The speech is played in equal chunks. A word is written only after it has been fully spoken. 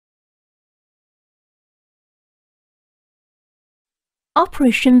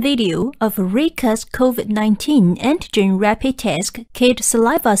Operation video of Raycus COVID19 antigen rapid test kit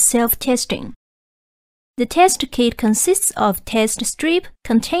saliva self-testing. The test kit consists of test strip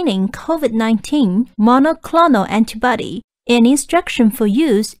containing COVID-19 monoclonal antibody, an instruction for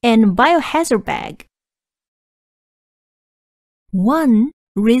use, and biohazard bag. 1.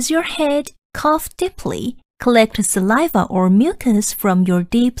 Raise your head, cough deeply, collect saliva or mucus from your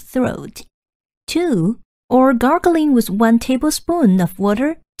deep throat. 2. Or gargling with 1 tablespoon of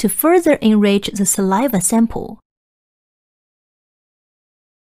water to further enrich the saliva sample.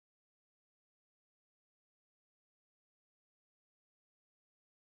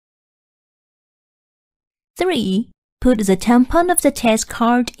 Three. Put the tampon of the test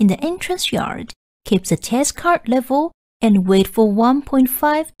card in the entrance yard, keep the test card level, and wait for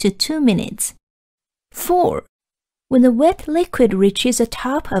 1.5 to 2 minutes. 4. When the wet liquid reaches the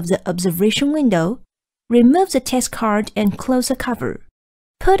top of the observation window, remove the test card and close the cover.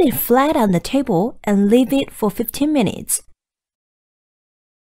 Put it flat on the table and leave it for 15 minutes.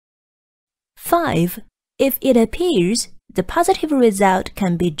 5. If it appears, the positive result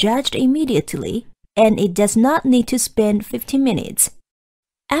can be judged immediately, and it does not need to spend 15 minutes.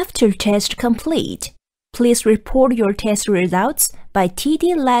 After test complete, please report your test results by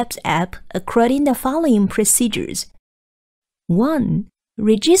TIDREC app according the following procedures. 1.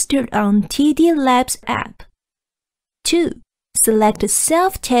 Register on TIDREC app. 2. Select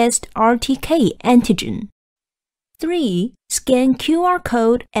self-test RTK antigen. 3. Scan QR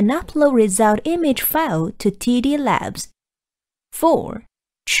code and upload result image file to TIDREC. 4.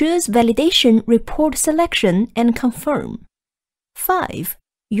 Choose validation report selection and confirm. 5.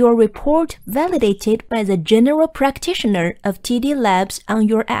 Your report validated by the general practitioner of TIDREC on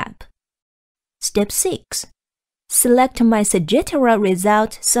your app. Step 6. Select My Sagittara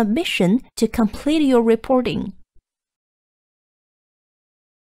Result Submission to complete your reporting.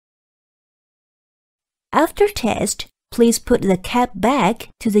 After test, please put the cap back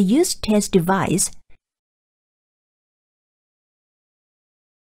to the used test device.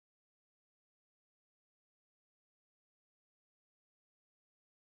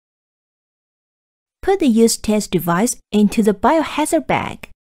 Put the used test device into the biohazard bag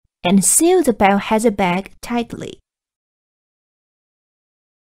and seal the biohazard bag tightly.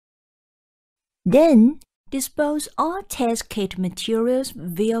 Then, dispose all test kit materials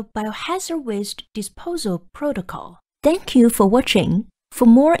via biohazard waste disposal protocol. Thank you for watching. For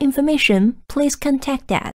more information, please contact us.